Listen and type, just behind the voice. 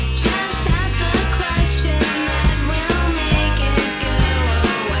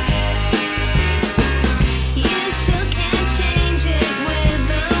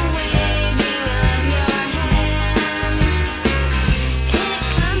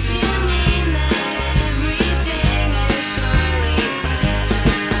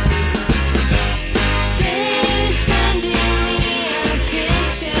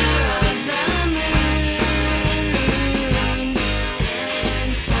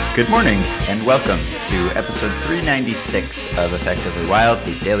Good morning and welcome to episode 396 of Effectively Wild,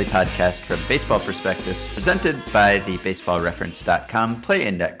 the daily podcast from Baseball Prospectus, presented by the BaseballReference.com Play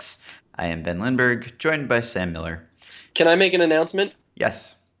Index. I am Ben Lindbergh, joined by Sam Miller. Can I make an announcement?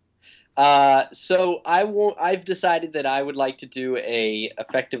 Yes. I've decided that I would like to do a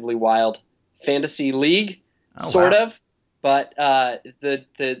Effectively Wild fantasy league, sort of. But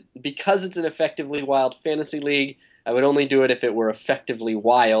because it's an Effectively Wild fantasy league, I would only do it if it were effectively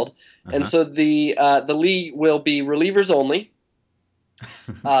wild. And so the league will be relievers only.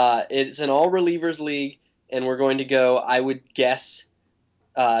 It's an all relievers league, and we're going to go, I would guess,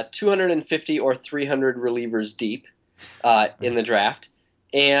 250 or 300 relievers deep in the draft.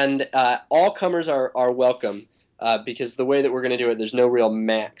 And all comers are welcome because the way that we're going to do it, there's no real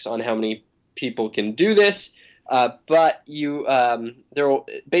max on how many people can do this. But you'll have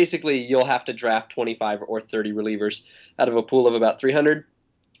to draft 25 or 30 relievers out of a pool of about 300.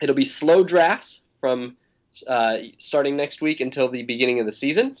 It'll be slow drafts from starting next week until the beginning of the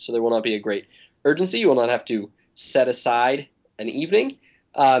season, so there will not be a great urgency. You will not have to set aside an evening.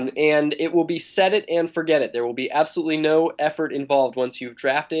 And it will be set it and forget it. There will be absolutely no effort involved once you've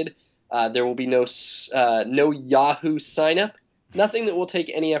drafted. There will be no Yahoo sign up. Nothing that will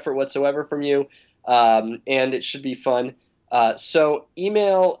take any effort whatsoever from you, and it should be fun. So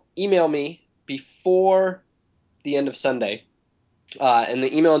email me before the end of Sunday, and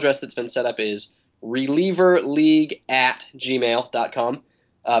the email address that's been set up is relieverleague@gmail.com.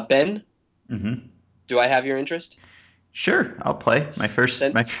 Ben, do I have your interest? Sure, I'll play my first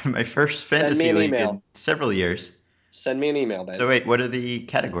fantasy league in several years. Send me an email, Ben. So wait, what are the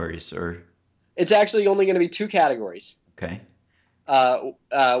categories? Or it's actually only going to be two categories. Okay.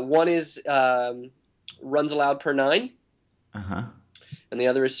 One is runs allowed per 9. And the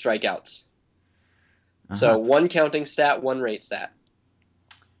other is strikeouts. So one counting stat, one rate stat.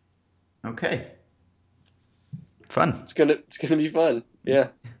 Okay. Fun. It's gonna be fun. Yeah.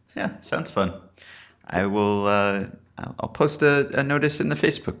 Yeah, sounds fun. I will. I'll post a notice in the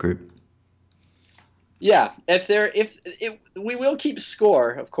Facebook group. Yeah, we will keep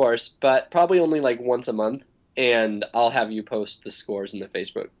score, of course, but probably only like once a month, and I'll have you post the scores in the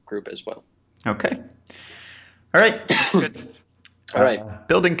Facebook group as well. Okay. All right. Good. All right.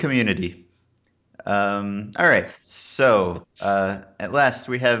 Building community. All right. So at last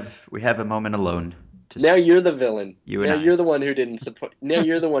we have a moment alone. Now you're the villain. You and now I. You're the one who didn't support. Now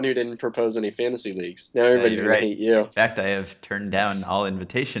you're the one who didn't propose any fantasy leagues. Now everybody's gonna hate you. In fact, I have turned down all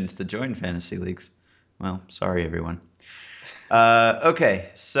invitations to join fantasy leagues. Well, sorry everyone. Okay,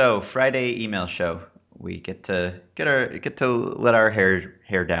 so Friday email show. We get to let our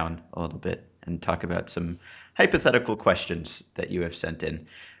hair down a little bit and talk about some hypothetical questions that you have sent in.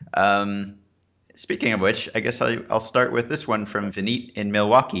 Speaking of which, I guess I'll start with this one from Vineet in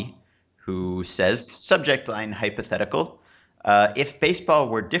Milwaukee, who says, subject line hypothetical, if baseball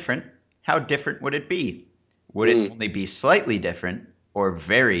were different, how different would it be? Would it only be slightly different or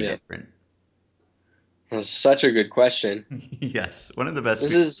very different? That's such a good question. Yes, one of the best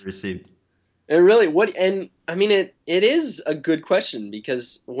we've received. It really it is a good question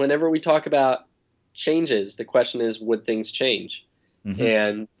because whenever we talk about changes, the question is, would things change?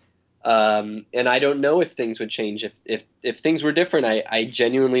 And I don't know if things would change if things were different. I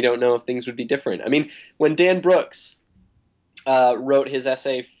genuinely don't know if things would be different. I mean, when Dan Brooks wrote his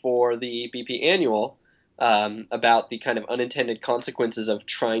essay for the BP Annual about the kind of unintended consequences of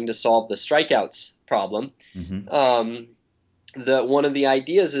trying to solve the strikeouts problem, one of the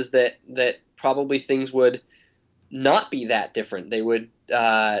ideas is that probably things would not be that different. They would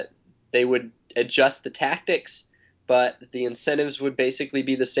adjust the tactics, but the incentives would basically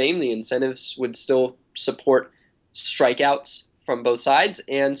be the same. The incentives would still support strikeouts from both sides,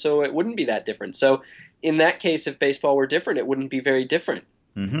 and so it wouldn't be that different. So in that case, if baseball were different, it wouldn't be very different.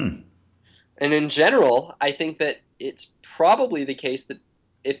 And in general, I think that it's probably the case that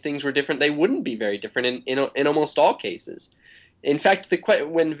if things were different, they wouldn't be very different in almost all cases. In fact,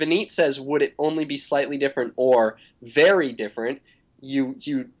 when Vineet says, would it only be slightly different or very different, you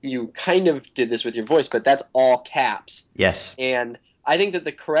kind of did this with your voice, but that's all caps. Yes. And I think that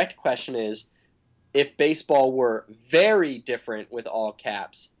the correct question is, if baseball were very different with all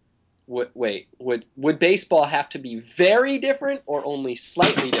caps, would baseball have to be very different or only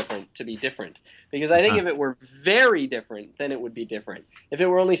slightly different to be different? Because I think if it were very different, then it would be different. If it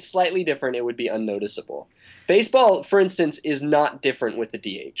were only slightly different, it would be unnoticeable. Baseball, for instance, is not different with the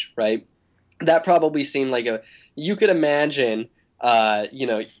DH, right? That probably seemed like you could imagine,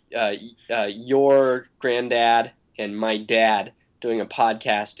 your granddad and my dad doing a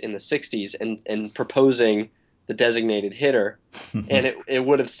podcast in the 60s and proposing the designated hitter, and it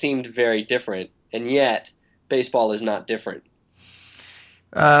would have seemed very different. And yet, baseball is not different.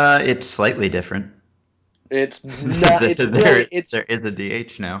 It's slightly different. It's not. It's really. There is a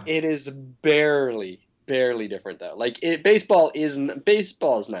DH now. It is barely different though. Like baseball is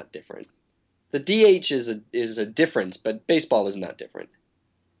not different. The DH is a difference, but baseball is not different.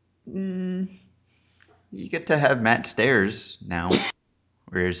 Mm, you get to have Matt Stairs now,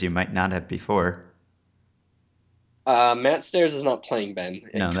 whereas you might not have before. Matt Stairs is not playing, Ben.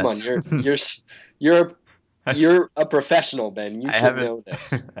 No, Come on, that's you're that's you're a professional, Ben. You I should haven't know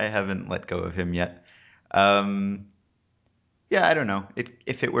this. I haven't let go of him yet. Um, yeah, I don't know.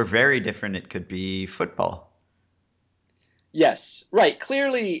 If it were very different, it could be football. Yes, right.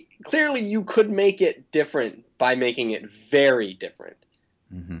 Clearly, you could make it different by making it very different.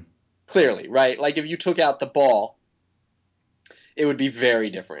 Hmm. Clearly, right? Like if you took out the ball, it would be very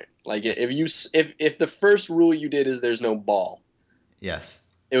different. Like Yes. if the first rule you did is there's no ball, Yes.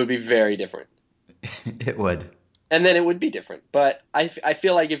 it would be very different. It would. And then it would be different. But I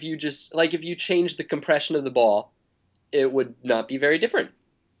feel like if you just like if you change the compression of the ball, it would not be very different.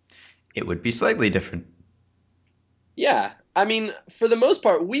 It would be slightly different. Yeah, I mean, for the most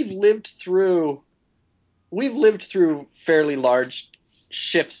part, we've lived through fairly large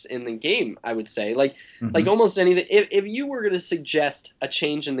shifts in the game. I would say, like Hmm. almost anything. If you were going to suggest a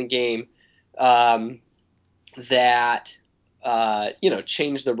change in the game, um, that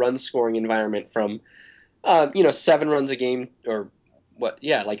change the run scoring environment from 7 runs a game or what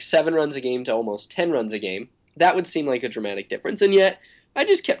yeah like 7 runs a game to almost 10 runs a game, that would seem like a dramatic difference. And yet I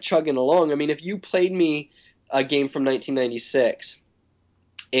just kept chugging along. I mean, if you played me a game from 1996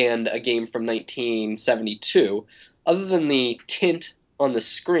 and a game from 1972, other than the tint on the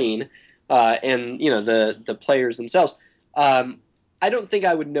screen and the players themselves, um, I don't think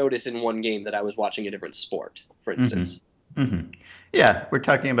I would notice in one game that I was watching a different sport, for Hmm. instance. Hmm. Yeah, we're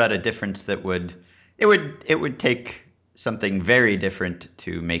talking about a difference that it would take something very different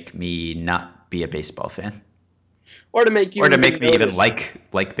to make me not be a baseball fan, Or to make you or to even make me even notice.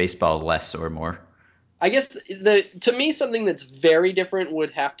 like baseball less or more. I guess the to me something that's very different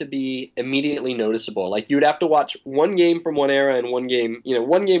would have to be immediately noticeable. Like you would have to watch one game from one era and one game,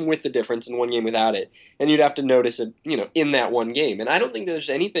 one game with the difference and one game without it, and you'd have to notice it, in that one game. And I don't think there's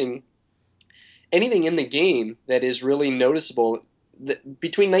anything in the game that is really noticeable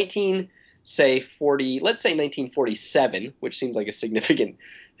between 19 say 40, let's say 1947, which seems like a significant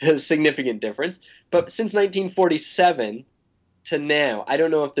difference, but since 1947 to now, I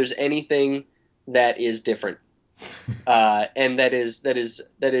don't know if there's anything that is different, and that is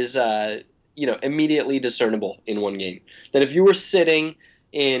immediately discernible in one game. That if you were sitting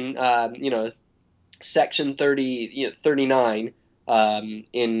in section 30, 39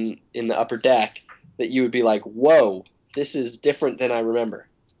 in the upper deck, that you would be like, whoa, this is different than I remember.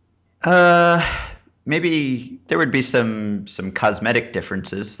 Uh, Maybe there would be some cosmetic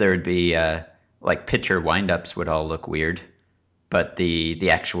differences. There would be like pitcher windups would all look weird, but the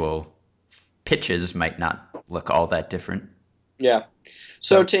actual pitches might not look all that different. Yeah.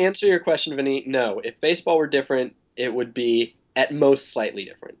 So So to answer your question, Vinny, no. If baseball were different, it would be at most slightly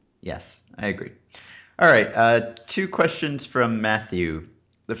different. yes, I agree. All right, two questions from Matthew.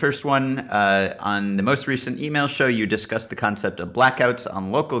 The first one, on the most recent email show, you discussed the concept of blackouts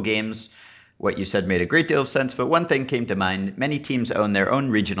on local games. What you said made a great deal of sense, but one thing came to mind. Many teams own their own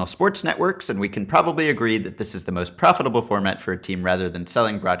regional sports networks, and we can probably agree that this is the most profitable format for a team rather than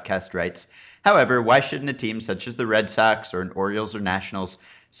selling broadcast rights. However, why shouldn't a team such as the Red Sox or an Orioles or Nationals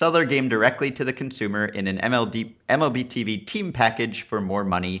sell their game directly to the consumer in an MLB TV team package for more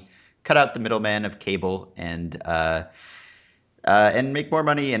money, cut out the middleman of cable, and make more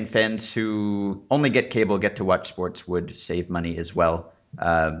money? And fans who only get cable get to watch sports would save money as well.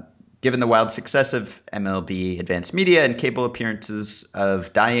 Given the wild success of MLB Advanced Media and cable appearances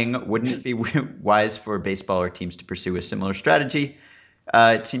of dying, wouldn't it be wise for baseball or teams to pursue a similar strategy?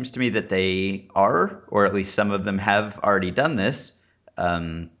 It seems to me that they are, or at least some of them have already done this.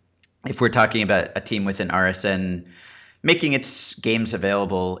 Um, if we're talking about a team with an RSN making its games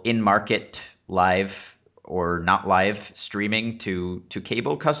available in market live or not live streaming to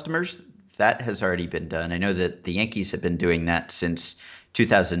cable customers, that has already been done. I know that the Yankees have been doing that since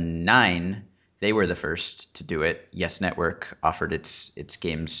 2009. They were the first to do it. Yes Network offered its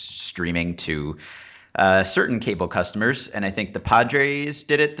games streaming to certain cable customers, and I think the Padres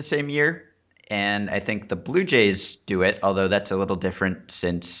did it the same year. And I think the Blue Jays do it, although that's a little different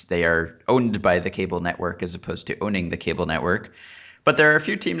since they are owned by the cable network as opposed to owning the cable network. But there are a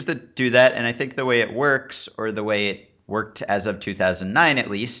few teams that do that, and I think the way it works, or the way it worked as of 2009 at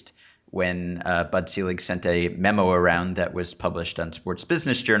least, when Bud Selig sent a memo around that was published on Sports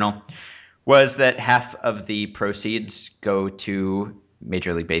Business Journal was that half of the proceeds go to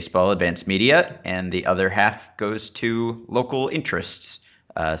Major League Baseball Advanced Media, and the other half goes to local interests.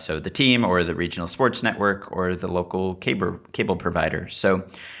 So the team, or the regional sports network, or the local cable provider. So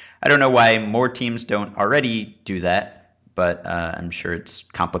I don't know why more teams don't already do that, but I'm sure it's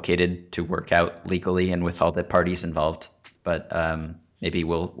complicated to work out legally and with all the parties involved. But maybe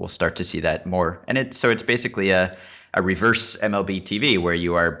we'll start to see that more. And it's basically a reverse MLB TV where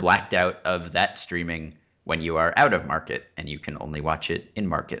you are blacked out of that streaming when you are out of market, and you can only watch it in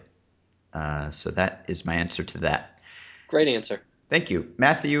market. So that is my answer to that. Great answer. Thank you.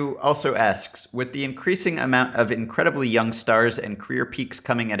 Matthew also asks, with the increasing amount of incredibly young stars and career peaks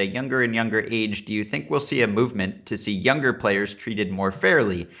coming at a younger and younger age, do you think we'll see a movement to see younger players treated more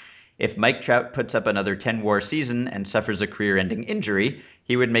fairly? If Mike Trout puts up another 10-WAR season and suffers a career-ending injury,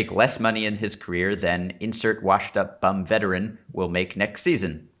 he would make less money in his career than insert washed-up bum veteran will make next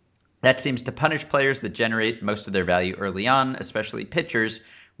season. That seems to punish players that generate most of their value early on, especially pitchers,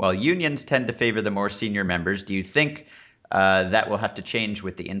 while unions tend to favor the more senior members. Do you think that will have to change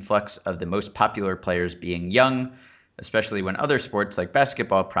with the influx of the most popular players being young, especially when other sports like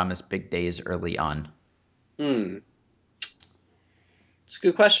basketball promise big days early on? Hmm. It's a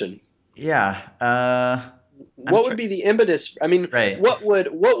good question. Yeah, I'm What would trying. be the impetus? I mean, Right. what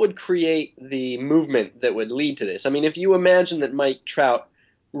would create the movement that would lead to this? I mean, if you imagine that Mike Trout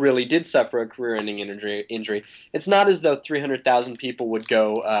really did suffer a career-ending injury, it's not as though 300,000 people would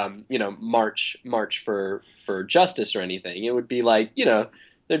go, march for justice or anything. It would be like,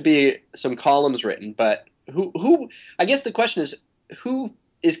 there'd be some columns written, but who? I guess the question is, who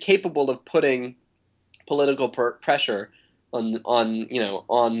is capable of putting political pressure on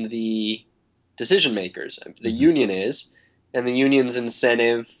the decision makers. The Hmm. union is, and the union's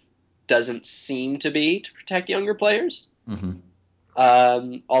incentive doesn't seem to be to protect younger players. Hmm.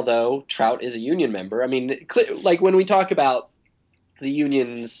 Although Trout is a union member, I mean, like when we talk about the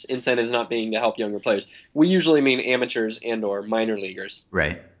union's incentives not being to help younger players, we usually mean amateurs and/or minor leaguers,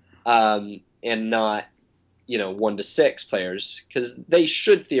 Right. and not 1 to 6 players because they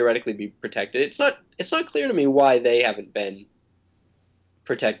should theoretically be protected. It's not clear to me why they haven't been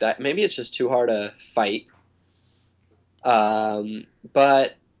protected. Maybe it's just too hard to fight.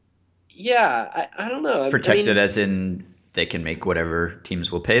 But yeah, I don't know. I Protected mean, as in they can make whatever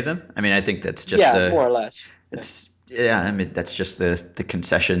teams will pay them. I mean, I think that's just yeah, more or less. Yeah. yeah. I mean, that's just the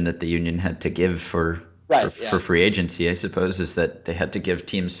concession that the union had to give Right. for Yeah. free agency, I suppose, is that they had to give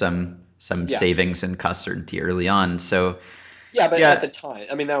teams some Yeah. savings and cost certainty early on. So Yeah, but at the yeah, time,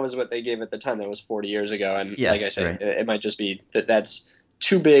 I mean, that was what they gave at the time. That was 40 years ago, and like I yes, say, right. it might just be that that's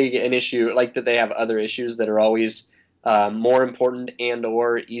too big an issue. Like that they have other issues that are always more important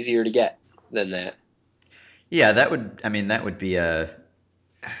and/or easier to get than that. Yeah, I mean, that would be a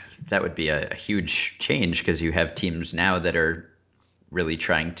huge change because you have teams now that are really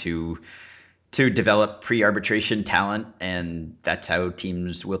trying to develop pre-arbitration talent, and that's how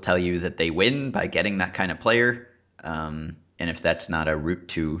teams will tell you that they win by getting that kind of player. And if that's not a route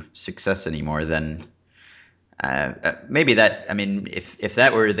to success anymore, then maybe that. I mean, if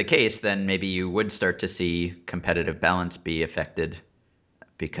that were the case, then maybe you would start to see competitive balance be affected,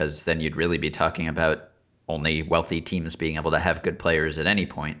 because then you'd really be talking about only wealthy teams being able to have good players at any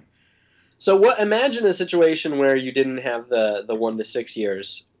point. So what? Imagine a situation where you didn't have the 1 to 6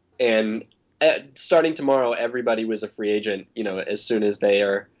 years, and starting tomorrow, everybody was a free agent. As soon as they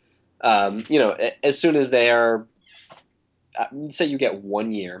are, as soon as they are, say you get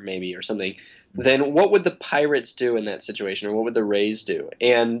 1 year maybe or something. Then what would the Pirates do in that situation, or what would the Rays do?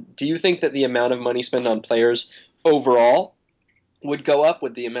 And do you think that the amount of money spent on players overall would go up?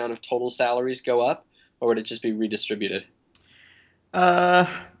 Would the amount of total salaries go up, or would it just be redistributed? Uh,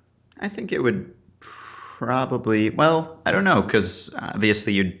 I think it would probably. Well, I don't know, because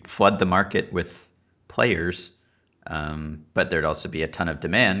obviously you'd flood the market with players, but there'd also be a ton of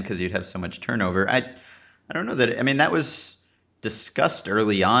demand because you'd have so much turnover. I don't know that. I mean, that was discussed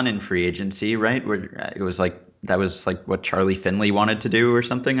early on in free agency, right? Where it was like that was like what Charlie Finley wanted to do or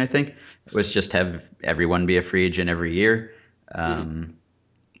something. I think it was just have everyone be a free agent every year. Mhm. Um,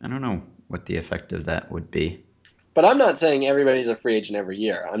 I don't know what the effect of that would be. But I'm not saying everybody's a free agent every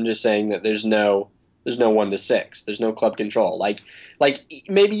year. I'm just saying that there's no 1 to 6. There's no club control. Like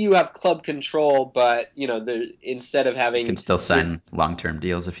maybe you have club control, but instead of You can having still your sign long-term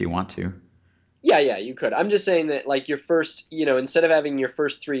deals if you want to. yeah, yeah, you could. I'm just saying that like your first, instead of having your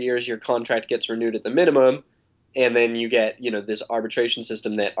first 3 years, your contract gets renewed at the minimum, and then you get this arbitration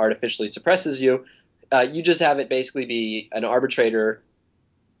system that artificially suppresses you. You just have it basically be an arbitrator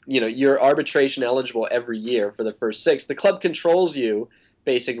you're arbitration eligible every year for the first six. The club controls you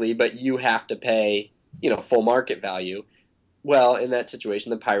basically, but you have to pay full market value. Well, in that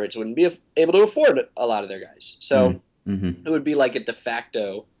situation, the Pirates wouldn't be able to afford a lot of their guys, Mm, so mm-hmm, it would be like a de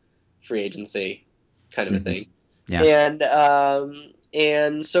facto free agency kind of a mm-hmm. thing. Yeah.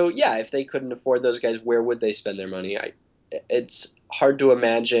 And so yeah, if they couldn't afford those guys, where would they spend their money? It's hard to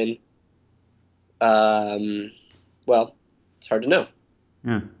imagine. Um, well, it's hard to know.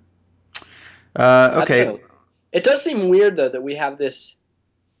 Yeah. I don't Okay. know. It does seem weird though that we have this.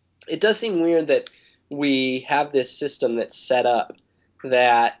 It does seem weird that we have this system that's set up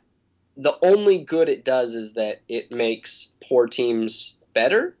that the only good it does is that it makes poor teams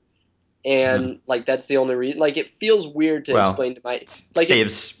better, Uh, and like that's the only reason. Like it feels weird to well, explain to my like it.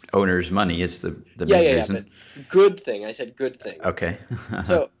 saves owners money is the Yeah, main yeah, yeah. But reason. good thing. I said good thing. Okay.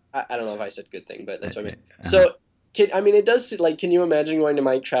 So I don't know if I said good thing, but that's what I mean. Uh-huh. So I mean, it does like. Can you imagine going to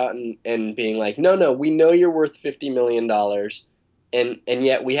Mike Trout and being like, no, no, we know you're worth $50 million, and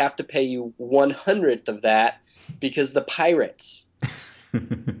yet we have to pay you 1/100th of that because the Pirates.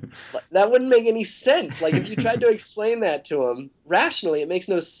 That wouldn't make any sense. Like if you tried to explain that to him rationally, it makes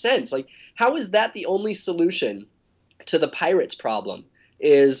no sense. Like how is that the only solution to the Pirates problem?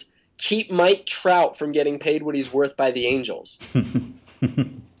 Is keep Mike Trout from getting paid what he's worth by the Angels.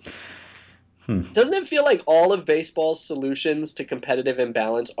 Hmm. Doesn't it feel like all of baseball's solutions to competitive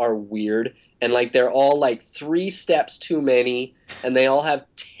imbalance are weird and like they're all like 3 steps too many and they all have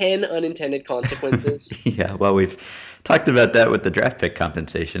 10 unintended consequences? Yeah, well, we've talked about that with the draft pick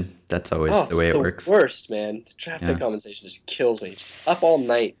compensation. That's always Oh, the it's way it the works. worst, man. The draft pick Yeah. compensation just kills me. Just up all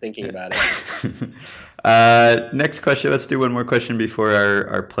night thinking about it. Next question. Let's do one more question before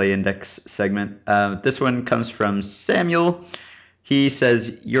our play index segment. This one comes from Samuel. He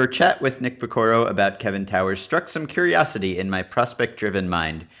says, your chat with Nick Picoro about Kevin Towers struck some curiosity in my prospect-driven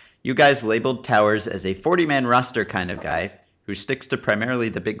mind. You guys labeled Towers as a 40-man roster kind of guy who sticks to primarily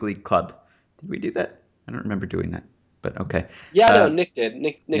the big league club. Did we do that? I don't remember doing that, but okay. Yeah, no, Uh, Nick did.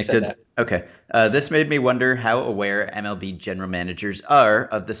 Nick Nick said did? that. Okay. This made me wonder how aware MLB general managers are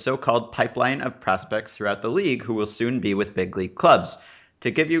of the so-called pipeline of prospects throughout the league who will soon be with big league clubs.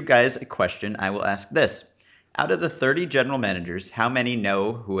 To give you guys a question, I will ask this. Out of the 30 general managers, how many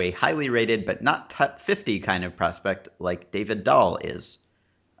know who a highly rated but not top 50 kind of prospect like David Dahl is?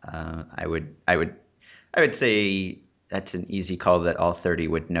 I would say that's an easy call that all 30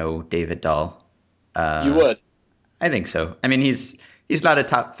 would know David Dahl. You Uh, would. I think so. I mean, he's not a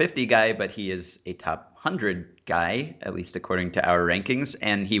top 50 guy, but he is a top 100 guy, at least according to our rankings.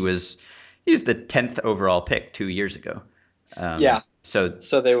 And he's the 10th overall pick 2 years ago. Yeah. So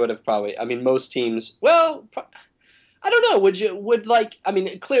So they would have probably. I mean, most teams. Well, I don't know. Would like? I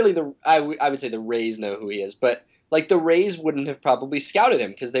mean, clearly I would say the Rays know who he is, but like the Rays wouldn't have probably scouted him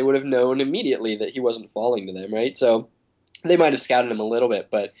because they would have known immediately that he wasn't falling to them, right? So they might have scouted him a little bit,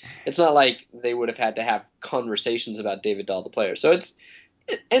 but it's not like they would have had to have conversations about David Dahl, the player. So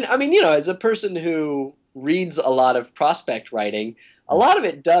and I mean, as a person who reads a lot of prospect writing, a lot of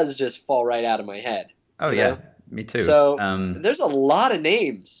it does just fall right out of my head, oh you yeah, know? me too. So there's a lot of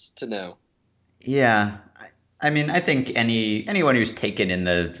names to know. Yeah, I mean, I think anyone who's taken in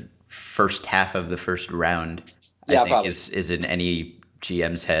the first half of the first round, I Yeah, think probably. is in any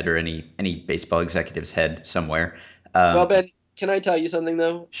GM's head or any baseball executive's head somewhere. Well, Ben, can I tell you something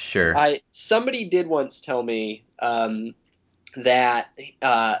though? Sure. I somebody did once tell me that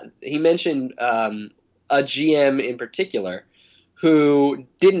he mentioned a GM in particular who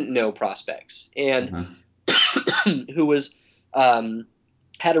didn't know prospects and Uh-huh. who was um,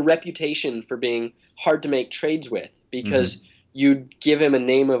 had a reputation for being hard to make trades with because Hmm. you'd give him a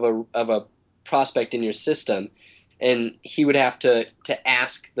name of a prospect in your system and he would have to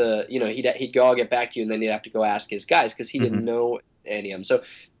ask he'd go, I'll get back to you, and then he'd have to go ask his guys because he didn't Hmm. know any of them. So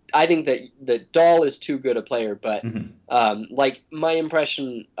I think that Dahl is too good a player, but Hmm. like my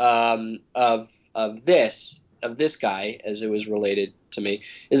impression of this guy as it was related to me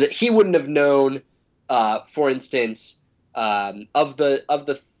is that he wouldn't have known, for instance, of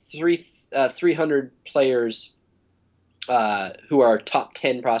the 300 players who are top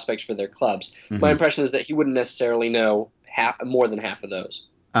 10 prospects for their clubs. My Hmm. impression is that he wouldn't necessarily know more than half of those.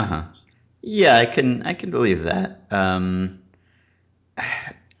 Uh-huh. Yeah, I can believe that.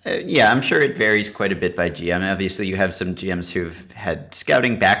 Yeah, I'm sure it varies quite a bit by GM. Obviously, you have some GMs who've had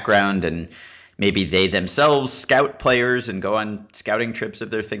scouting background and maybe they themselves scout players and go on scouting trips if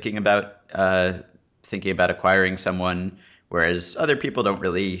they're thinking about acquiring someone, whereas other people don't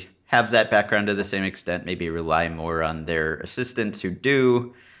really have that background to the same extent, maybe rely more on their assistants who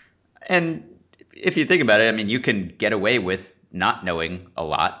do. And if you think about it, I mean, you can get away with not knowing a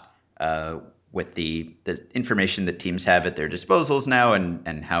lot with the information that teams have at their disposals now,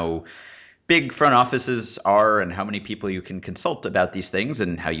 and how big front offices are, and how many people you can consult about these things,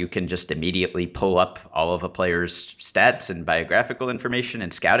 and how you can just immediately pull up all of a player's stats and biographical information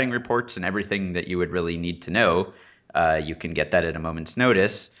and scouting reports and everything that you would really need to know. You can get that at a moment's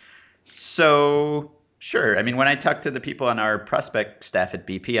notice. So, sure. I mean, when I talk to the people on our prospect staff at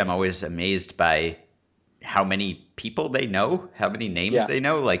BP, I'm always amazed by how many people they know, how many names Yeah. they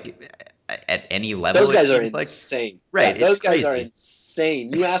know, like at any level, Those it guys are seems like. insane. Yeah, Right. It's those guys are crazy.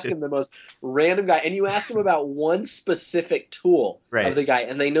 insane. You ask them the most random guy, and you ask them about one specific tool of Right. the guy,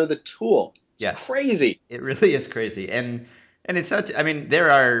 and they know the tool. It's Yes. crazy. It really is crazy. And it's not, I mean, there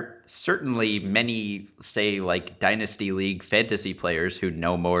are certainly many, say, like Dynasty League fantasy players who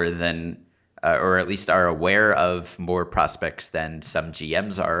know more than, or at least are aware of more prospects than some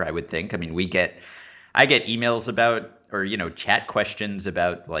GMs are, I would think. I mean, I get emails about, or, chat questions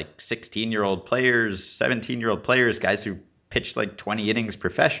about like 16-year-old players, 17-year-old players, guys who pitched like 20 innings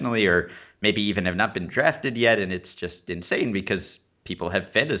professionally, or maybe even have not been drafted yet. And it's just insane because people have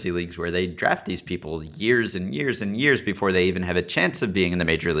fantasy leagues where they draft these people years and years and years before they even have a chance of being in the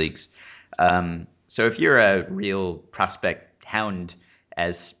major leagues. So if you're a real prospect hound,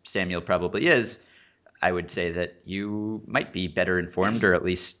 as Samuel probably is, I would say that you might be better informed, or at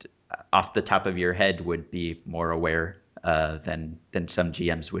least off the top of your head would be more aware than some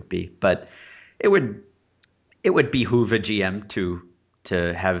GMs would be. But it would it would behoove a GM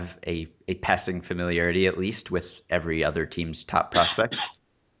to have a passing familiarity at least with every other team's top prospects.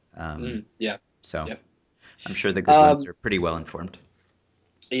 Um, Yeah, so yeah, I'm sure the good ones um, are pretty well informed.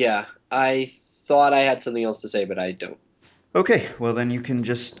 yeah. I thought I had something else to say, but I don't. Okay, well then you can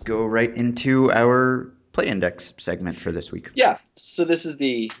just go right into our play index segment for this week. Yeah. So this is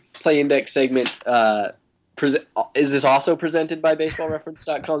the Play Index segment. Is this also presented by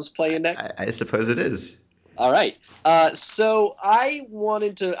BaseballReference.com's Play Index? I suppose it is. All right. So I've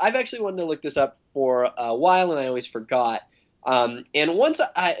actually wanted to look this up for a while, and I always forgot. And one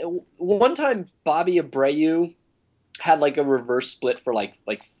time, Bobby Abreu had like a reverse split for like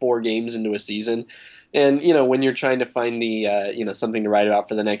 4 games into a season. And when you're trying to find the something to write about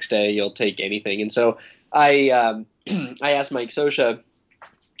for the next day, you'll take anything. And so I I asked Mike Scioscia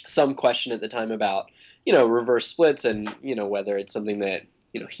some question at the time about reverse splits, and whether it's something that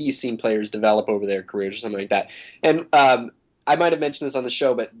he's seen players develop over their careers or something like that. And I might have mentioned this on the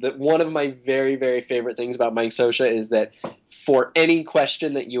show, but one of my very, very favorite things about Mike Scioscia is that for any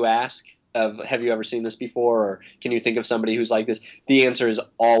question that you ask of have you ever seen this before, or can you think of somebody who's like this, the answer is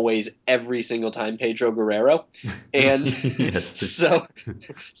always, every single time, Pedro Guerrero. And Yes.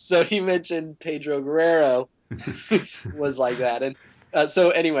 so he mentioned Pedro Guerrero was like that. And so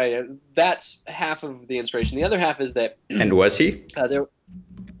anyway, that's half of the inspiration. The other half is that And was he? there.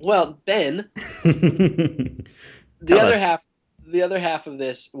 Well, Ben, the Tell other us. half, the other half of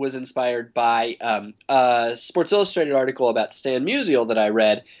this was inspired by a Sports Illustrated article about Stan Musial that I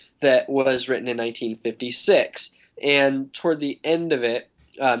read that was written in 1956. And toward the end of it,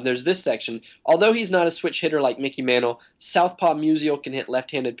 there's this section. Although he's not a switch hitter like Mickey Mantle, Southpaw Musial can hit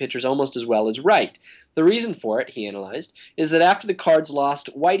left-handed pitchers almost as well as right. The reason for it, he analyzed, is that after the Cards lost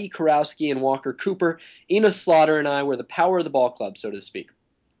Whitey Kurowski and Walker Cooper, Enos Slaughter and I were the power of the ball club, so to speak.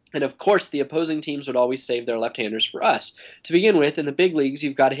 And of course, the opposing teams would always save their left-handers for us. To begin with, in the big leagues,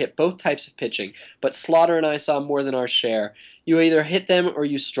 you've got to hit both types of pitching, but Slaughter and I saw more than our share. You either hit them or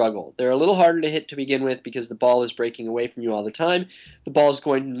you struggle. They're a little harder to hit to begin with because the ball is breaking away from you all the time. The ball is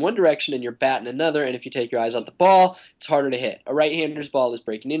going in one direction and your bat in another, and if you take your eyes off the ball, it's harder to hit. A right-hander's ball is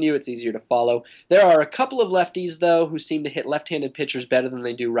breaking into you, it's easier to follow. There are a couple of lefties, though, who seem to hit left-handed pitchers better than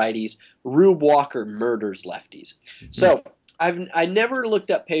they do righties. Rube Walker murders lefties. Hmm. So, I never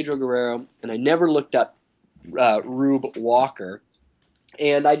looked up Pedro Guerrero, and I never looked up Rube Walker,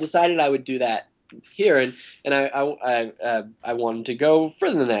 and I decided I would do that here, and I wanted to go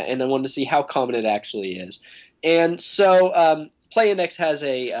further than that, and I wanted to see how common it actually is. And so Play Index has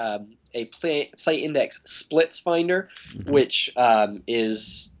a Play Index splits finder, Mhm. which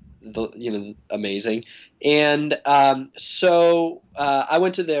is amazing. And so I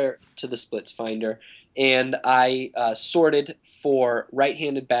went to the splits finder, and I sorted for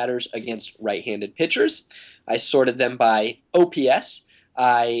right-handed batters against right-handed pitchers. I sorted them by OPS.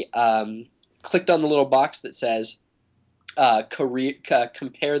 I clicked on the little box that says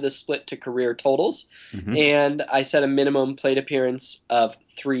compare the split to career totals, Hmm. and I set a minimum plate appearance of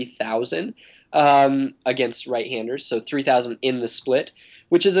 3,000 against right-handers, so 3,000 in the split,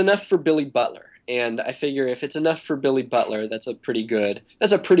 which is enough for Billy Butler. And I figure if it's enough for Billy Butler, that's a pretty good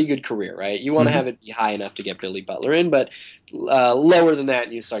career, right? You want to have Hmm. it be high enough to get Billy Butler in, but lower than that,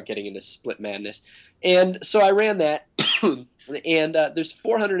 and you start getting into split madness. And so I ran that, and there's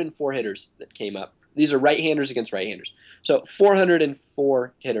 404 hitters that came up. These are right-handers against right-handers. So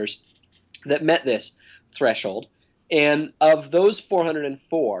 404 hitters that met this threshold. And of those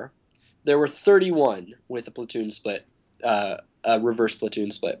 404, there were 31 with a platoon split, a reverse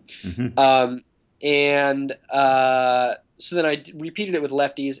platoon split. Hmm. Um, and so then I repeated it with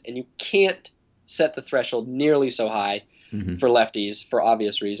lefties, and you can't set the threshold nearly so high Hmm. for lefties for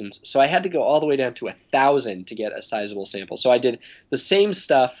obvious reasons. So I had to go all the way down to 1,000 to get a sizable sample. So I did the same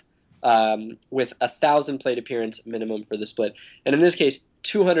stuff with 1,000 plate appearance minimum for the split. And in this case,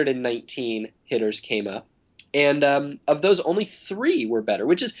 219 hitters came up. And of those, only three were better,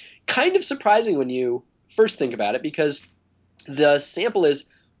 which is kind of surprising when you first think about it, because the sample is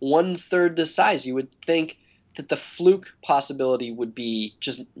one third the size. You would think that the fluke possibility would be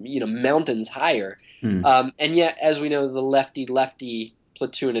just mountains higher, Mm. and yet, as we know, the lefty lefty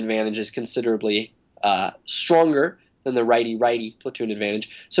platoon advantage is considerably stronger than the righty righty platoon advantage.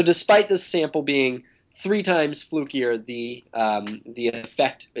 So, despite this sample being three times flukier, the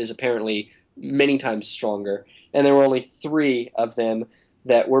effect is apparently many times stronger, and there were only three of them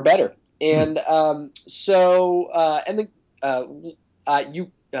that were better. Mm. And and the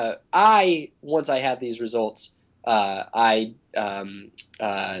uh, I once I had these results, I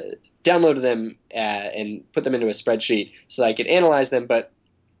downloaded them and put them into a spreadsheet so that I could analyze them. But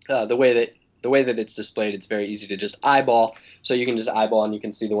the way that it's displayed, it's very easy to just eyeball. So you can just eyeball and you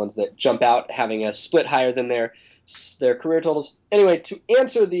can see the ones that jump out having a split higher than their career totals. Anyway, to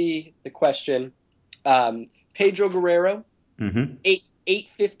answer the question, Pedro Guerrero, Hmm.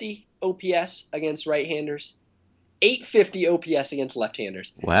 850 OPS against right-handers, 850 OPS against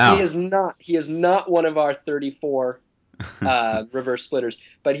left-handers. He Wow. is not he is not one of our 34 reverse splitters,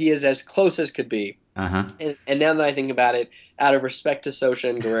 but he is as close as could be. Uh-huh. And now that I think about it, out of respect to Sosha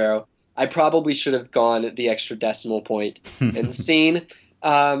and Guerrero, I probably should have gone the extra decimal point and seen,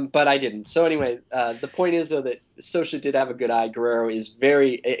 but I didn't. So anyway, the point is though that Sosha did have a good eye. Guerrero is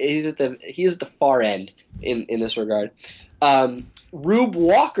he's at the far end in this regard. Rube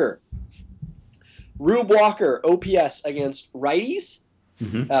Walker Rube Walker, OPS against righties.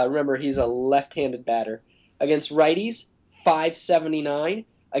 Hmm. Remember, he's a left-handed batter. Against righties, 579.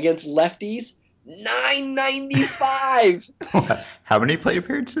 Against lefties, 995. How many plate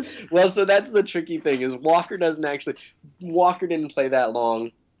appearances? Well, so that's the tricky thing is Walker didn't play that long,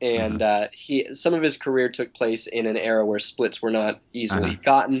 Uh-huh. and some of his career took place in an era where splits were not Uh-huh. easily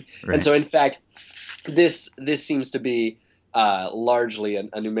gotten, and Right. so in fact, this seems to be largely a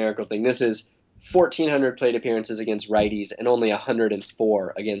numerical thing. This is 1,400 plate appearances against righties and only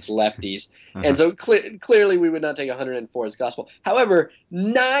 104 against lefties. And Uh-huh. so clearly we would not take 104 as gospel. However,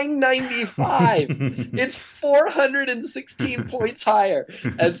 995, it's 416 points higher.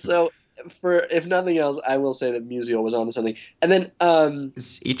 And so for if nothing else, I will say that Musial was onto something. And then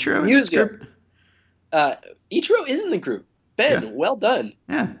Is Ichiro in this Musial, group? uh, Ichiro is in the group. Yeah. Ben, well done.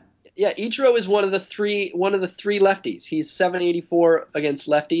 Yeah. Yeah, Ichiro is one of the three lefties. He's 784 against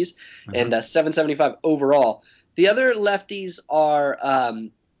lefties Uh-huh. and 775 overall. The other lefties are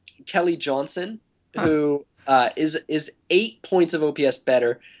Kelly Johnson, Huh. who is 8 points of OPS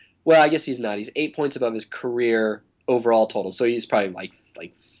better. Well, I guess he's not. He's 8 points above his career overall total, so he's probably like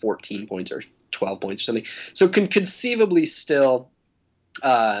 14 points or 12 points or something. So can conceivably still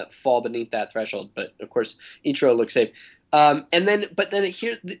fall beneath that threshold. But of course, Ichiro looks safe.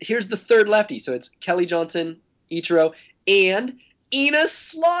 Here's the third lefty. So it's Kelly Johnson, Ichiro, and Enos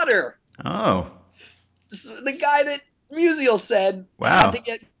Slaughter, Oh. the guy that Musial said had to Wow.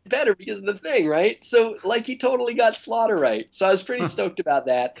 get better because of the thing, right? So like he totally got Slaughter right. So I was pretty Huh. stoked about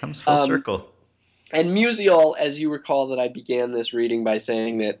that. Comes full Um, circle. and Musial, as you recall, that I began this reading by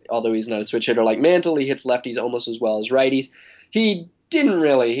saying that although he's not a switch hitter like Mantle, he hits lefties almost as well as righties. He didn't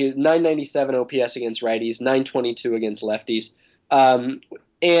really. He 997 OPS against righties, 922 against lefties. Um,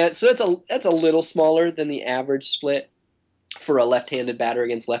 and so that's a little smaller than the average split for a left-handed batter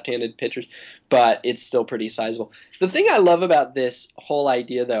against left-handed pitchers, but it's still pretty sizable. The thing I love about this whole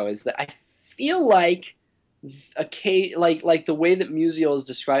idea, though, is that I feel like like the way that Musial is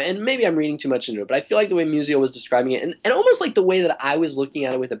describing, and maybe I'm reading too much into it, but I feel like the way Musial was describing it, and almost like the way that I was looking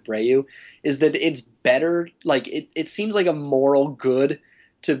at it with Abreu, is that it's better. Like it seems like a moral good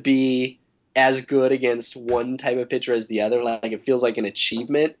to be as good against one type of pitcher as the other. Like it feels like an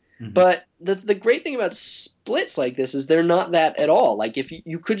achievement. Mhm. But the great thing about splits like this is they're not that at all. Like if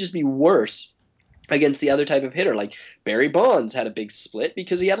you could just be worse against the other type of hitter. Like Barry Bonds had a big split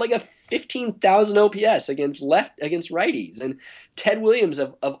because he had like a 15,000 OPS against righties. And Ted Williams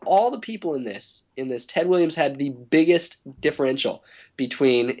of all the people in this Ted Williams had the biggest differential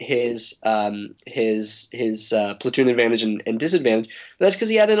between his platoon advantage and disadvantage. But that's because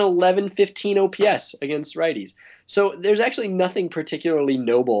he had an 11-15 OPS against righties. So there's actually nothing particularly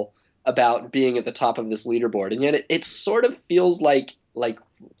noble about being at the top of this leaderboard, and yet it sort of feels like I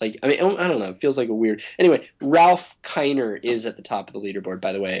mean I don't know, it feels like a weird. Anyway, Ralph Kiner is at the top of the leaderboard,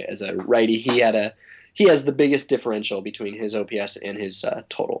 by the way, as a righty. He has the biggest differential between his OPS and his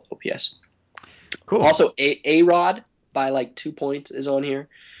total OPS. Cool. Also, a Rod by like 2 points is on here,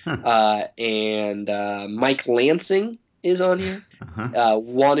 Huh. and Mike Lansing is on here. Uh-huh.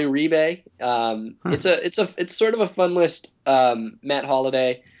 Wanu Ribe. Huh. It's sort of a fun list. Matt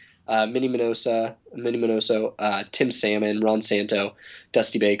Holliday, Minnie Minoso, Tim Salmon, Ron Santo,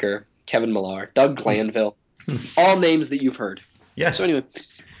 Dusty Baker, Kevin Millar, Doug Glanville, all names that you've heard. So Yes. anyway,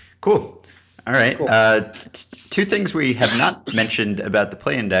 Cool. All right. cool. Two things we have not mentioned about the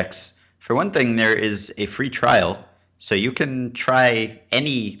Play Index. For one thing, there is a free trial, so you can try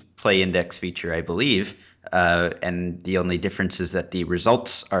any Play Index feature, I believe. And the only difference is that the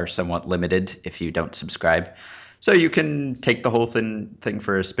results are somewhat limited if you don't subscribe. So you can take the whole thing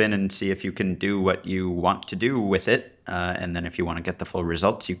for a spin and see if you can do what you want to do with it. And then if you want to get the full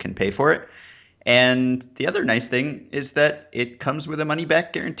results, you can pay for it. And the other nice thing is that it comes with a money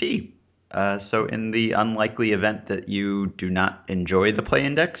back guarantee. So, in the unlikely event that you do not enjoy the Play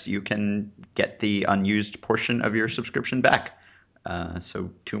Index, you can get the unused portion of your subscription back. So,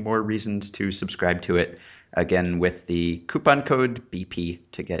 two more reasons to subscribe to it. Again, with the coupon code BP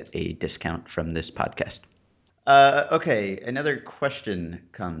to get a discount from this podcast. Okay, another question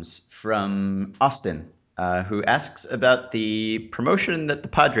comes from Austin, who asks about the promotion that the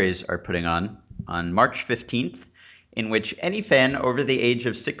Padres are putting on March 15th, in which any fan over the age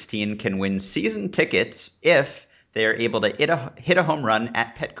of 16 can win season tickets if they are able to hit a home run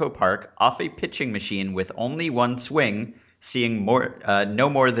at Petco Park off a pitching machine with only one swing, seeing no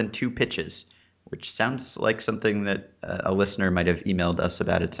more than two pitches, which sounds like something that a listener might have emailed us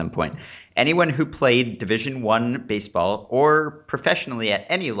about at some point. Anyone who played Division One baseball or professionally at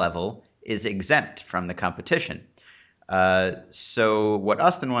any level is exempt from the competition. So what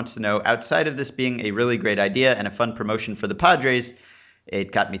Austin wants to know, outside of this being a really great idea and a fun promotion for the Padres,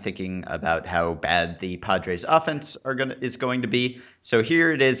 it got me thinking about how bad the Padres offense is going to be. So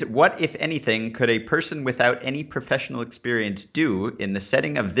here it is. What, if anything, could a person without any professional experience do in the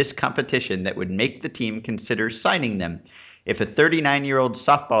setting of this competition that would make the team consider signing them? If a 39-year-old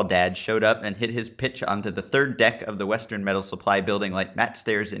softball dad showed up and hit his pitch onto the third deck of the Western Metal Supply building like Matt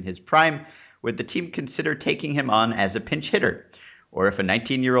Stairs in his prime, would the team consider taking him on as a pinch hitter? Or if a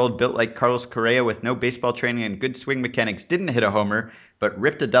 19-year-old built like Carlos Correa with no baseball training and good swing mechanics didn't hit a homer, but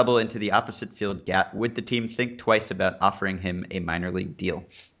ripped a double into the opposite field gap, would the team think twice about offering him a minor league deal?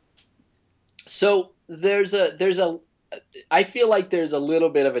 So there's a I feel like there's a little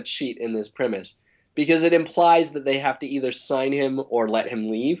bit of a cheat in this premise because it implies that they have to either sign him or let him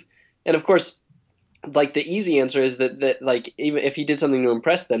leave. And of course, like the easy answer is that like even if he did something to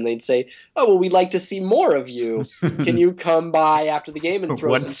impress them, they'd say, "Oh, well, we'd like to see more of you. Can you come by after the game and throw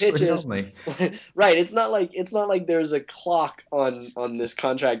One some swing pitches?" only. Right. It's not like there's a clock on this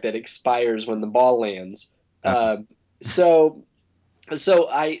contract that expires when the ball lands. Uh, So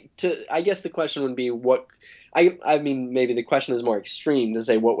I guess the question would be what I mean maybe the question is more extreme to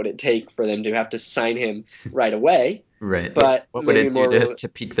say what would it take for them to have to sign him right away, right. but What would maybe it do more to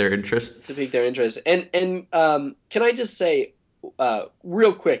pique their interest? to pique their interest. And can I just say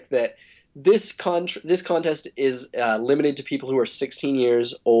real quick that this contest is limited to people who are 16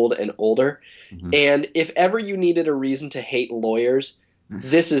 years old and older. Mhm. And if ever you needed a reason to hate lawyers,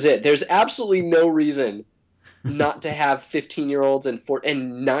 this is it. There's absolutely no reason not to have 15-year-olds and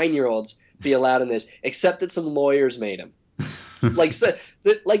 9-year-olds be allowed in this, except that some lawyers made them. Like, so,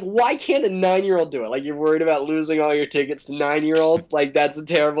 like, why can't a 9-year-old do it? Like, you're worried about losing all your tickets to 9-year-olds? Like, that's a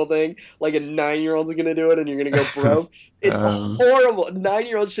terrible thing. Like, a 9-year-old's gonna do it, and you're gonna go broke. It's um, horrible. A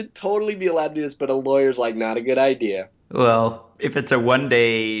 9-year-old should totally be allowed to do this, but a lawyer's like, not a good idea. well, if it's a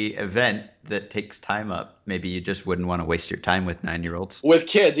one-day event that takes time up, maybe you just wouldn't want to waste your time with 9-year-olds. With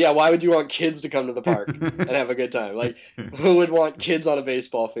kids, yeah, why would you want kids to come to the park and have a good time? Like, who would want kids on a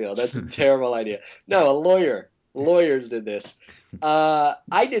baseball field? That's a terrible idea. No, a lawyer. Lawyers did this.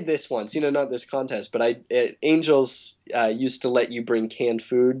 I did this once, not this contest, but Angels used to let you bring canned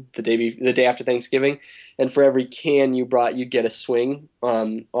food the day after Thanksgiving, and for every can you brought, you'd get a swing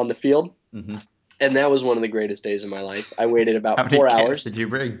on the field, Hmm. and that was one of the greatest days of my life. I waited about How many four cans did hours, you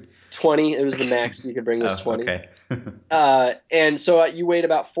bring? 20. It was the max you could bring was Oh, 20. okay. And so you wait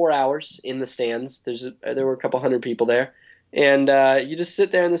about 4 hours in the stands. There were a couple hundred people there, and you just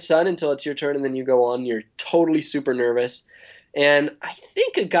sit there in the sun until it's your turn, and then you go on. You're totally super nervous, and I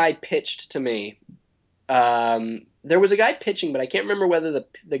think a guy pitched to me. There was a guy pitching, but I can't remember whether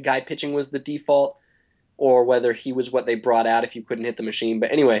the guy pitching was the default or whether he was what they brought out if you couldn't hit the machine.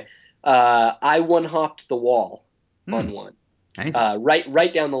 But anyway, I one hopped the wall Hmm. on one, Nice.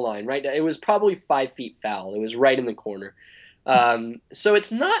 right down the line. Right, it was probably 5 feet foul. It was right in the corner. So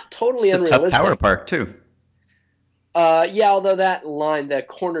it's not totally It's a tough power unrealistic. park too. Yeah, although that line, the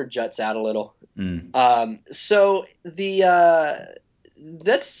corner juts out a little. Mm. So the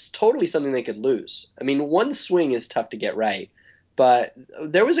that's totally something they could lose. I mean, one swing is tough to get right, but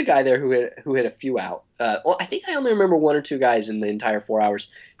there was a guy there who hit a few out. Well, I think I only remember one or two guys in the entire 4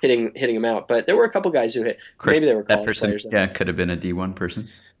 hours hitting him out, but there were a couple guys who hit. Of Maybe course, they were that college person, players though. yeah, could have been a D1 person.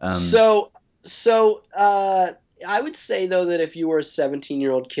 So so I would say though that if you were a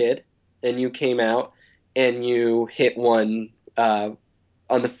 17-year-old kid and you came out and you hit one on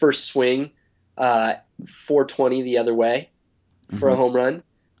the first swing, uh, 420 the other way for a mhm, home run,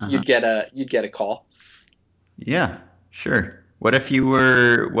 uh-huh. you'd get a call. Yeah, sure. What if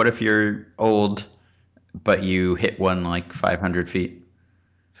you're old, but you hit one like 500 feet?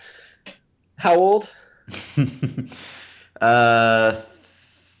 How old? uh,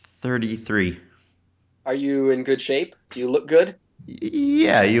 33. Are you in good shape? Do you look good?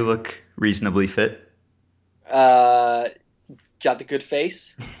 Yeah, you look reasonably fit. Uh, got the good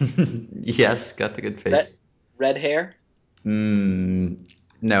face? Yes, got the good Red face. red hair? Mm,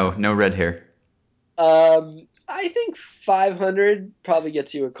 no, no red hair. I think 500 probably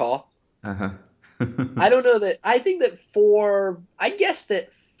gets you a call. Uh-huh. I don't know that. I think that I guess that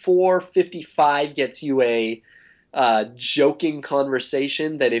 455 gets you a joking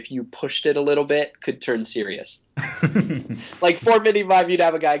conversation that if you pushed it a little bit could turn serious. Like 455, you'd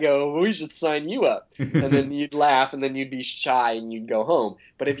have a guy go, "We should sign you up," and then you'd laugh, and then you'd be shy, and you'd go home.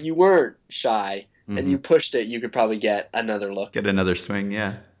 But if you weren't shy and Hmm. you pushed it, you could probably get another look. Get another swing,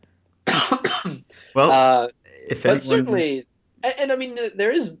 yeah. Well, uh, if but anyone, certainly, and I mean,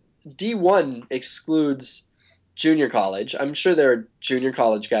 there is D1 excludes junior college. I'm sure there are junior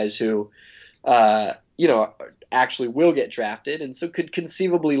college guys who, actually will get drafted, and so could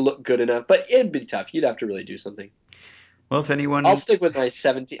conceivably look good enough. But it'd be tough. You'd have to really do something. well, if I'll anyone, stick with my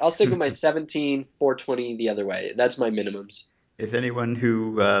 17. I'll stick with my 17, 420 the other way. That's my minimums. if anyone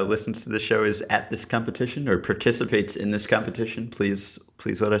who listens to the show is at this competition or participates in this competition, please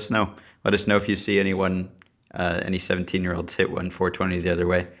let us know. Let us know if you see any 17-year-olds hit one 420 the other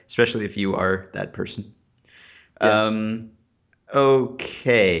way, especially if you are that person. Yeah. Um,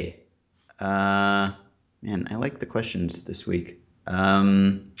 okay. Uh, Man, I like the questions this week.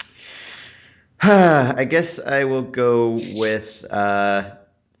 I guess I will go with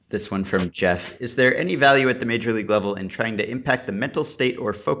this one from Jeff. Is there any value at the major league level in trying to impact the mental state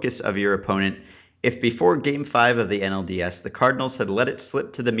or focus of your opponent if before Game 5 of the NLDS, the Cardinals had let it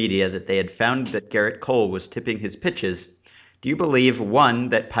slip to the media that they had found that Garrett Cole was tipping his pitches? Do you believe, one,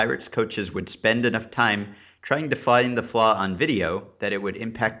 that Pirates coaches would spend enough time trying to find the flaw on video that it would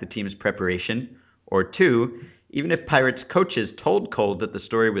impact the team's preparation? Or two, even if Pirates coaches told Cole that the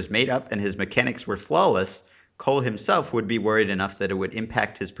story was made up and his mechanics were flawless, Cole himself would be worried enough that it would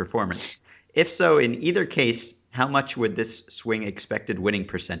impact his performance. If so, in either case, how much would this swing expected winning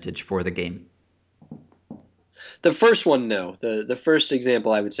percentage for the game? The first one, no. The first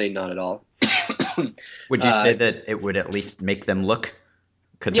example, I would say not at all. Would you say uh, that it would at least make them look?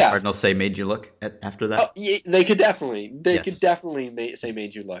 Could the yeah. Cardinals say made you look after Oh, that? yeah, they could Yes. definitely say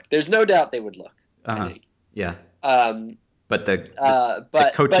made you look. There's no doubt they would look. I Uh-huh. think. Yeah. Um, But the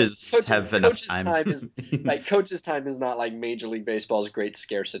but coaches have enough coach's time. time is like coach's time is not like Major League Baseball's great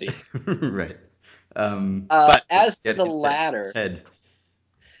scarcity. Right. But let's As to get the into Ted. latter,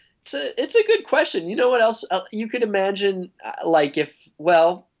 it's a good question. You know what else you could imagine? Like if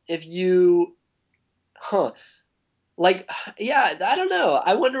you, huh? Like, yeah, I don't know.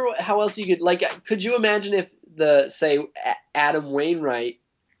 I wonder how else you could like. Could you imagine if Adam Wainwright?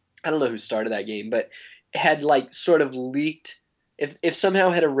 I don't know who started that game, but had like sort of leaked. If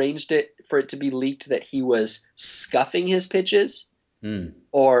somehow had arranged it for it to be leaked that he was scuffing his pitches Hmm.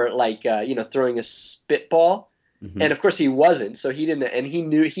 or like throwing a spitball, And Hmm. of course he wasn't, so he didn't, and he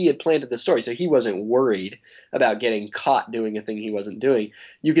knew he had planted the story, so he wasn't worried about getting caught doing a thing he wasn't doing.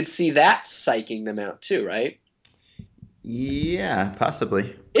 You could see that psyching them out too, right? Yeah,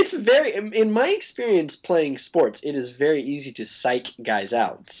 possibly. It's very, in my experience playing sports, it is very easy to psych guys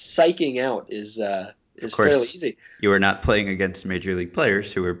out. Psyching out Of is fairly course, easy. you are not playing against major league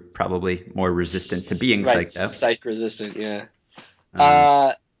players who are probably more resistant to being Right, psyched out. psych resistant, yeah. Uh,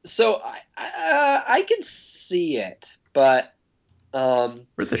 Uh, so I can see it, but um,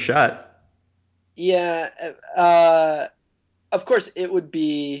 Worth a shot. yeah, uh, of course it would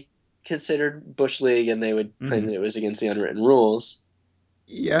be considered bush league, and they would claim that Hmm. it was against the unwritten rules.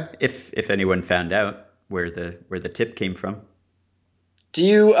 Yeah, if anyone found out where the tip came from. Do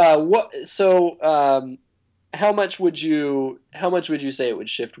you what? So how much would you say it would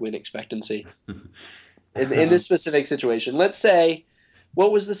shift win expectancy in Um, this specific situation? Let's say,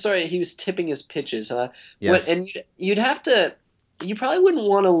 what was the story? He was tipping his pitches, huh? What? yes. And you'd have to. You probably wouldn't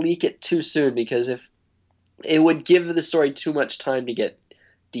want to leak it too soon because if it would give the story too much time to get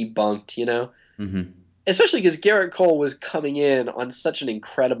debunked, you know? Hmm. Especially because Garrett Cole was coming in on such an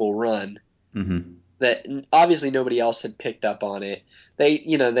incredible run Hmm. that obviously nobody else had picked up on it.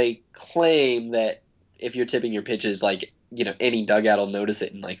 They claim that if you're tipping your pitches, like, any dugout will notice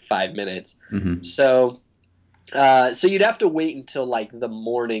it in like 5 minutes. Hmm. So, so you'd have to wait until like the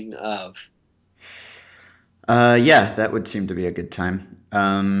morning of. Yeah, that would seem to be a good time.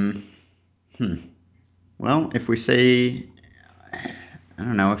 Hmm. Well, if we say, I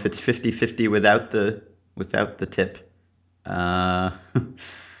don't know, if it's 50-50 without the tip. Uh,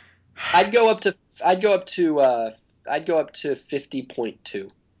 I'd go up to I'd go up to I'd go up to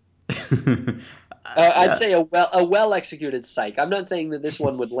 50.2. I'd yeah. say a well executed psych. I'm not saying that this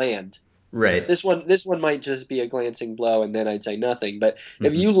one would land. Right. This one might just be a glancing blow, and then I'd say nothing. But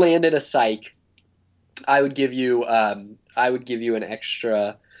if Hmm. you landed a psych, I would give you an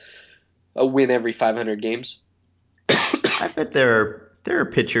extra a win every 500 games. I bet there are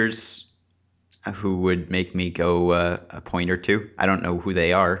pitchers who would make me go a point or two. I don't know who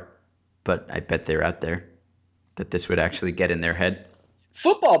they are, but I bet they're out there that this would actually get in their head.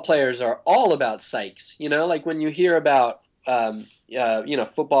 Football players are all about psychs. Like when you hear about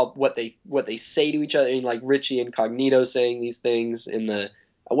football, what they say to each other, and like Richie Incognito saying these things in the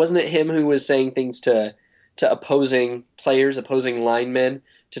wasn't it him who was saying things to opposing players, opposing linemen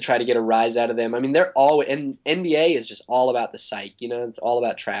to try to get a rise out of them. I mean, they're all and NBA is just all about the psych. It's all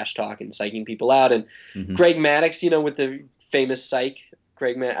about trash talk and psyching people out. And Hmm. Greg Maddux, with the famous psych.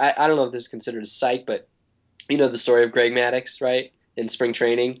 I don't know if this is considered a psych, but the story of Greg Maddux, right? In spring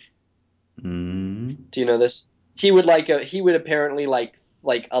training. Mm. Do you know this? He would apparently like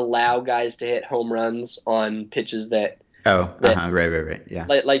allow guys to hit home runs on pitches that Oh, that right. Yeah.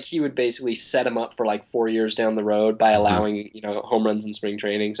 like he would basically set them up for like 4 years down the road by Uh-huh. allowing home runs in spring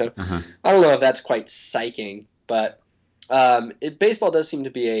training. So Uh-huh. I don't know if that's quite psyching, but baseball does seem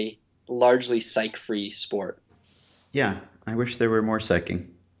to be a largely psych-free sport. Yeah, I wish there were more psyching.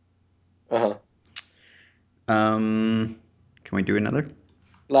 Uh-huh. Can we do another?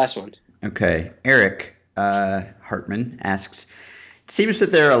 Last one. Okay. Eric Hartman asks, it seems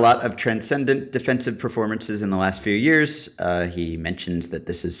that there are a lot of transcendent defensive performances in the last few years. He mentions that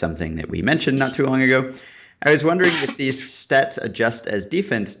this is something that we mentioned not too long ago. I was wondering if these stats adjust as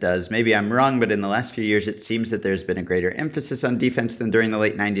defense does. Maybe I'm wrong, but in the last few years, it seems that there's been a greater emphasis on defense than during the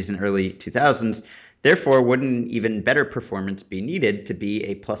late 90s and early 2000s. Therefore, wouldn't an even better performance be needed to be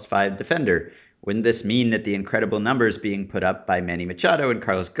a +5 defender? Wouldn't this mean that the incredible numbers being put up by Manny Machado and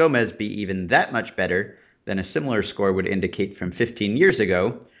Carlos Gomez be even that much better than a similar score would indicate from 15 years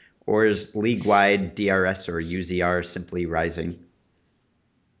ago? Or is league wide DRS or UZR simply rising?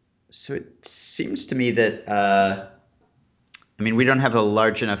 So it seems to me that, I mean, we don't have a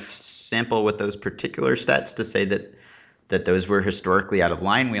large enough sample with those particular stats to say that those were historically out of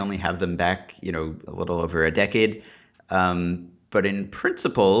line. We only have them back, a little over a decade. But in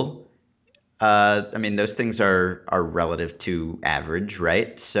principle, I mean, those things are relative to average,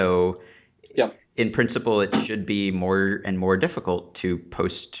 right? So Yep. in principle, it should be more and more difficult to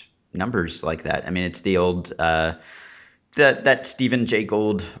post numbers like that. I mean, it's the old that Stephen Jay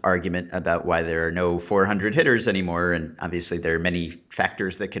Gould argument about why there are no 400 hitters anymore, and obviously there are many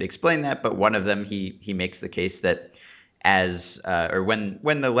factors that could explain that. But one of them, he makes the case that as or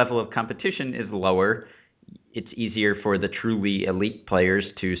when the level of competition is lower, it's easier for the truly elite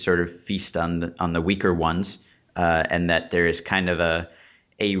players to sort of feast on the weaker ones, and that there is kind of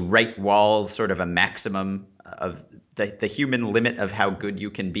a right wall, sort of a maximum of the human limit of how good you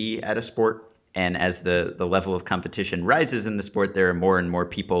can be at a sport. And as the level of competition rises in the sport, there are more and more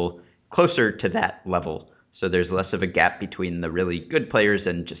people closer to that level. So there's less of a gap between the really good players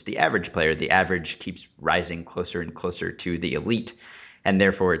and just the average player. The average keeps rising closer and closer to the elite, and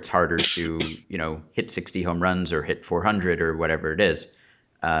therefore it's harder to, hit 60 home runs or hit 400 or whatever it is.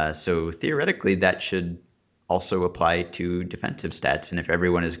 So theoretically, that should also apply to defensive stats. And if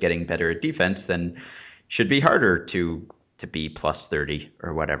everyone is getting better at defense, then it should be harder to be plus 30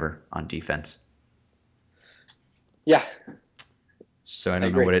 or whatever on defense. Yeah, So I I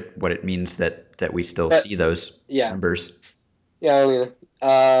don't know agree. what it means that we still But see those yeah, numbers. yeah. I mean,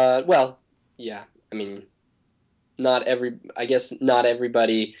 well, yeah. I mean, not every. I guess not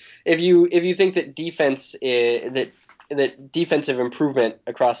everybody. If you think that that defensive improvement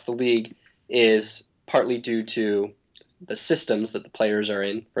across the league is partly due to the systems that the players are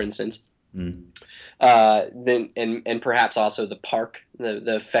in, for instance, Mm. then and perhaps also the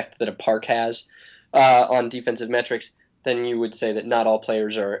effect that a park has on defensive metrics, then you would say that not all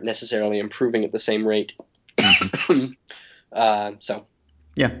players are necessarily improving at the same rate. Hmm. So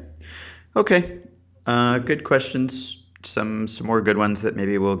Yeah. Okay. Good questions. Some more good ones that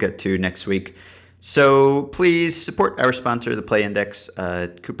maybe we'll get to next week. So please support our sponsor, the Play Index.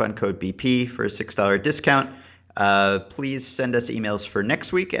 Coupon code BP for a $6 discount. Please send us emails for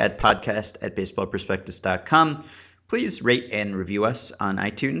next week at podcast@baseballprospectus.com. Please rate and review us on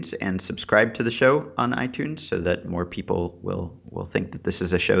iTunes and subscribe to the show on iTunes so that more people will think that this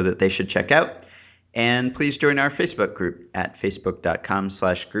is a show that they should check out. And please join our Facebook group at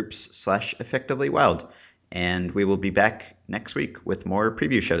facebook.com/groups/effectivelywild. And we will be back next week with more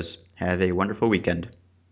preview shows. Have a wonderful weekend.